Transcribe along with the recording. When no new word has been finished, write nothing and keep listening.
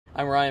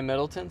I'm Ryan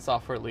Middleton,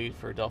 software lead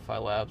for Delphi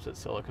Labs at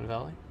Silicon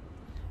Valley.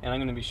 And I'm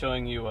going to be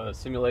showing you a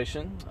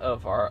simulation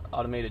of our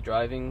automated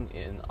driving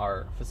in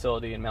our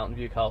facility in Mountain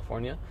View,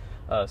 California.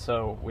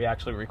 So we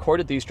actually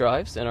recorded these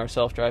drives in our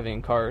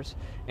self-driving cars,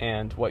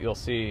 and what you'll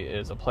see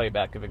is a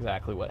playback of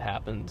exactly what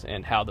happens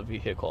and how the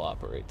vehicle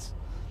operates.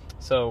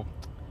 So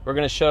we're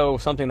going to show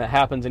something that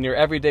happens in your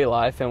everyday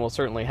life and will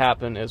certainly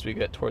happen as we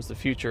get towards the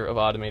future of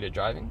automated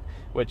driving,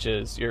 which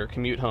is your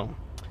commute home.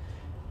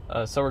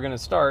 So we're going to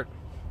start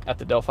at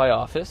the Delphi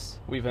office.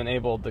 We've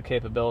enabled the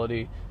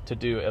capability to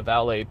do a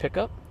valet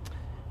pickup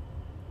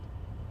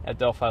at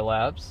Delphi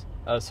Labs.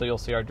 So you'll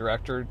see our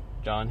director,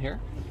 John, here.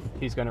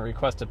 He's going to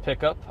request a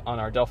pickup on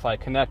our Delphi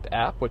Connect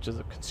app, which is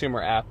a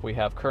consumer app we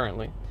have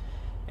currently.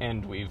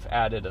 And we've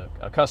added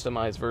a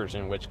customized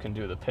version which can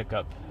do the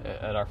pickup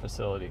at our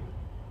facility.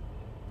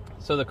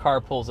 So the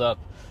car pulls up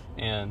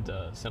and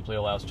simply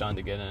allows John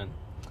to get in.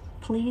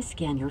 Please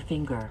scan your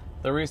finger.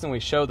 The reason we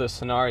show this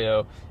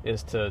scenario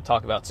is to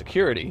talk about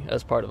security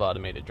as part of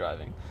automated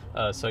driving.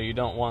 So you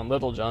don't want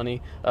little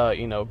Johnny,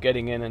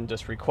 getting in and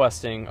just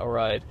requesting a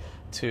ride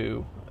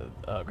to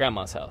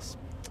grandma's house.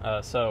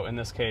 So in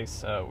this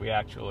case, we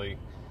actually,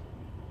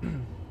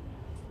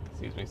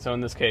 So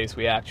in this case,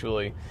 we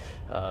actually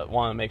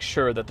want to make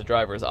sure that the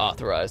driver is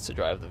authorized to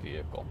drive the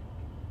vehicle.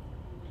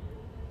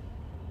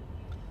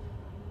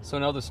 So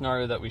another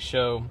scenario that we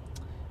show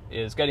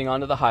is getting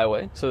onto the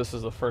highway. So this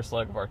is the first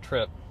leg of our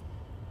trip.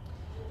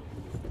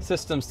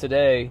 Systems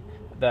today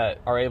that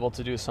are able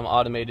to do some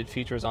automated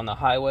features on the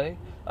highway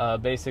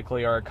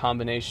basically are a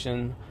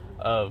combination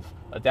of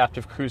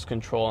adaptive cruise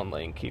control and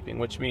lane keeping,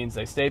 which means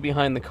they stay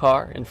behind the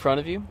car in front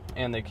of you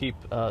and they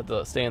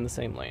stay in the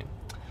same lane.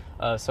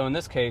 So in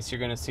this case, you're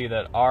going to see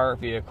that our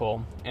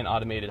vehicle in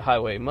automated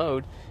highway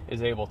mode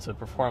is able to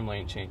perform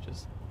lane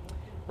changes.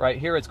 Right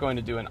here, it's going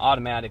to do an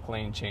automatic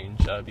lane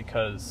change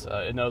because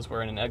it knows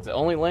we're in an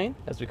exit-only lane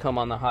as we come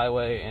on the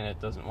highway, and it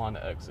doesn't want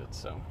to exit.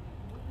 So,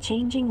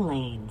 changing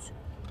lanes.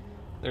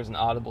 There's an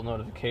audible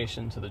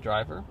notification to the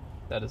driver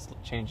that is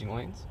changing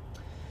lanes.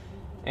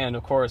 And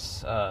of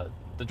course,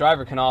 the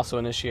driver can also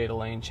initiate a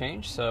lane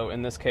change. So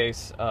in this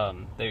case,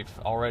 they've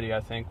already,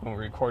 I think, when we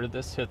recorded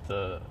this, hit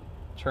the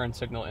turn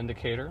signal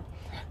indicator,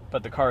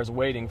 but the car is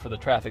waiting for the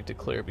traffic to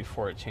clear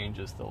before it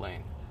changes the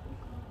lane.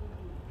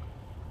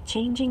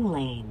 Changing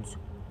lanes.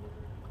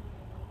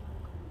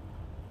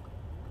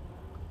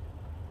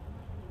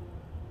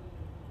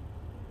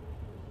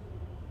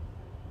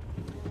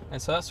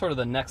 And so that's sort of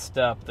the next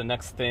step. The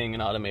next thing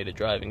in automated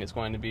driving is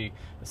going to be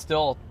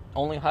still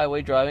only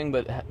highway driving,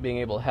 but being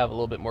able to have a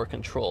little bit more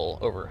control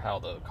over how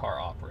the car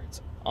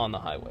operates on the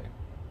highway.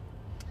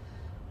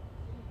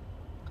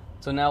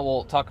 So now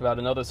we'll talk about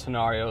another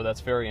scenario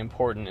that's very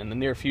important in the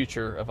near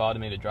future of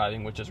automated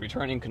driving, which is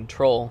returning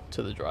control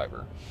to the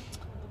driver.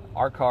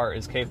 Our car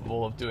is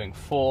capable of doing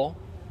full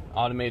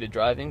automated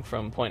driving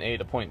from point A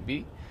to point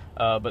B,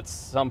 but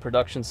some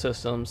production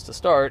systems to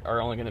start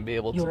are only going to be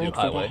able to do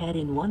highway. Your exit ahead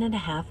in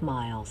 1.5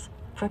 miles.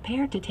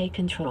 Prepare to take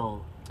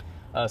control.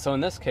 So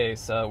in this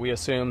case, we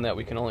assume that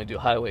we can only do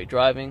highway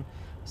driving,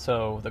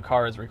 so the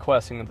car is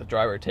requesting that the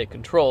driver take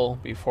control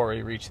before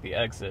we reach the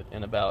exit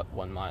in about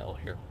 1 mile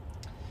here.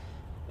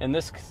 In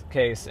this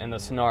case, in the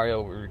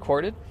scenario we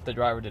recorded, the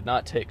driver did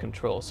not take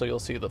control, so you'll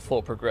see the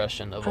full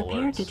progression of alerts.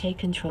 Prepare to take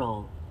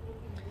control.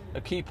 A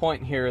key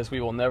point here is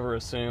we will never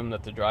assume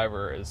that the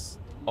driver is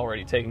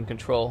already taking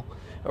control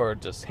or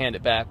just hand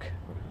it back.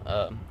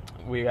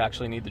 We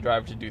actually need the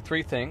driver to do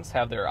 3 things: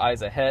 have their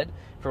eyes ahead,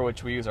 for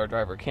which we use our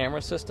driver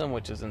camera system,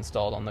 which is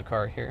installed on the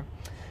car here.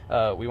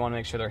 We want to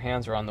make sure their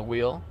hands are on the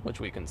wheel, which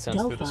we can sense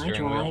through the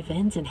steering wheel. Delphi drive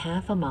ends in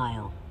 1/2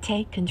 mile.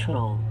 Take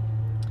control.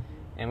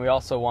 And we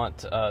also want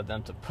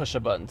them to push a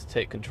button to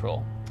take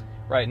control.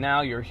 Right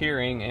now you're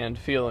hearing and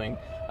feeling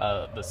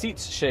the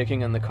seats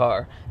shaking in the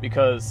car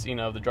because,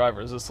 the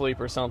driver is asleep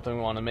or something.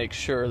 We want to make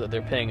sure that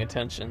they're paying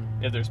attention.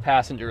 If there's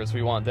passengers,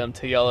 we want them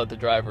to yell at the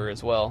driver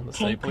as well to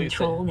say, please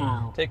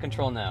take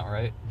control now,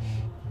 right?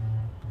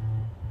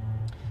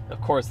 Of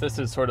course, this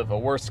is sort of a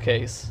worst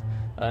case.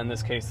 In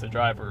this case, the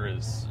driver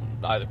is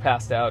either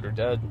passed out or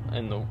dead,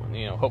 and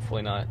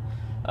hopefully not.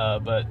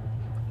 But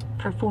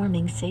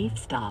performing safe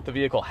stop. The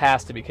vehicle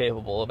has to be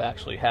capable of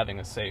actually having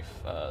a safe,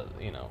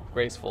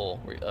 graceful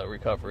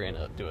recovery and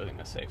doing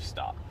a safe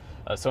stop.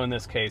 So in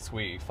this case,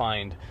 we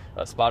find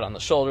a spot on the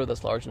shoulder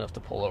that's large enough to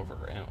pull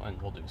over,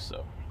 and we'll do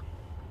so.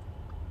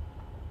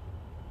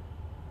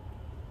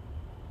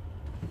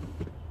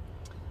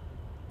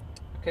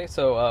 Okay,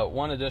 so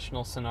one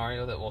additional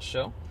scenario that we'll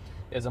show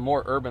is a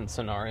more urban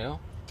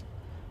scenario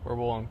where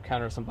we'll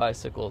encounter some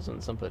bicycles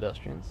and some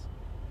pedestrians.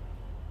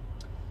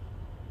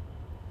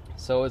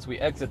 So as we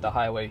exit the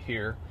highway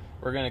here,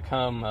 we're going to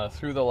come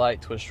through the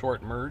light to a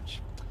short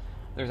merge.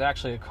 There's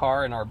actually a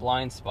car in our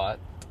blind spot,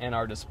 and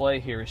our display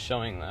here is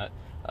showing that.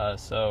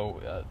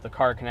 So the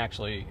car can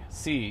actually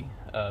see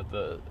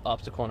the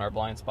obstacle in our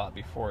blind spot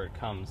before it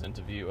comes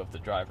into view of the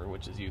driver,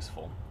 which is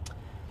useful.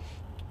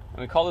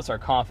 And we call this our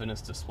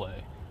confidence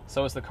display.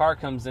 So as the car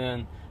comes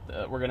in,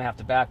 we're going to have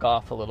to back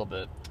off a little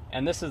bit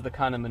And this is the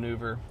kind of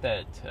maneuver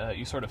that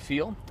you sort of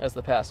feel as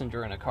the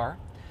passenger in a car.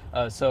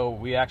 So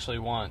we actually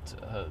want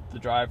the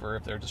driver,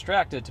 if they're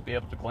distracted, to be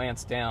able to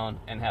glance down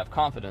and have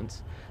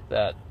confidence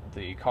that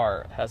the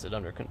car has it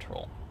under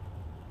control.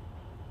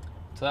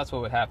 So that's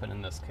what would happen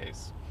in this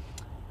case.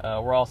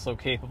 We're also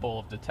capable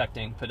of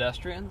detecting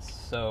pedestrians,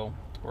 so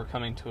we're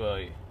coming to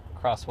a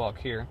crosswalk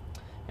here,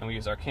 and we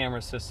use our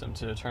camera system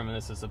to determine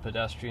this is a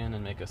pedestrian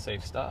and make a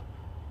safe stop.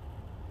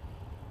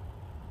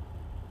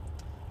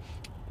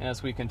 And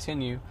as we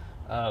continue,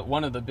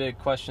 one of the big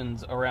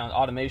questions around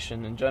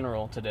automation in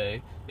general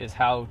today is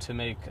how to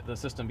make the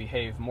system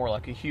behave more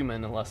like a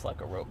human and less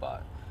like a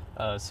robot.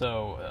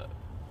 So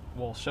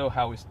we'll show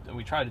how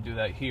we try to do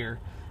that here.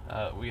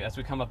 As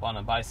we come up on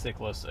a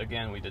bicyclist,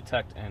 again, we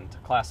detect and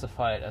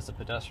classify it as a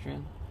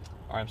pedestrian,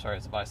 or I'm sorry,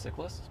 as a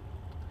bicyclist.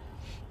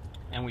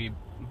 And we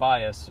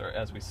bias, or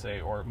as we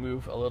say, or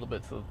move a little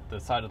bit to the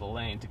side of the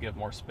lane to give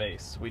more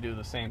space. We do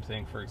the same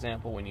thing, for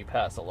example, when you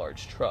pass a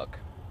large truck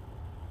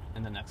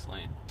in the next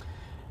lane.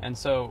 And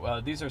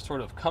so these are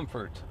sort of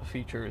comfort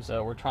features.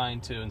 We're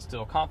trying to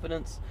instill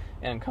confidence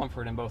and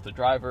comfort in both the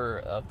driver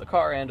of the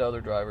car and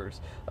other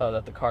drivers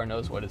that the car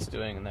knows what it's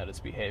doing and that it's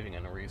behaving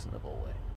in a reasonable way.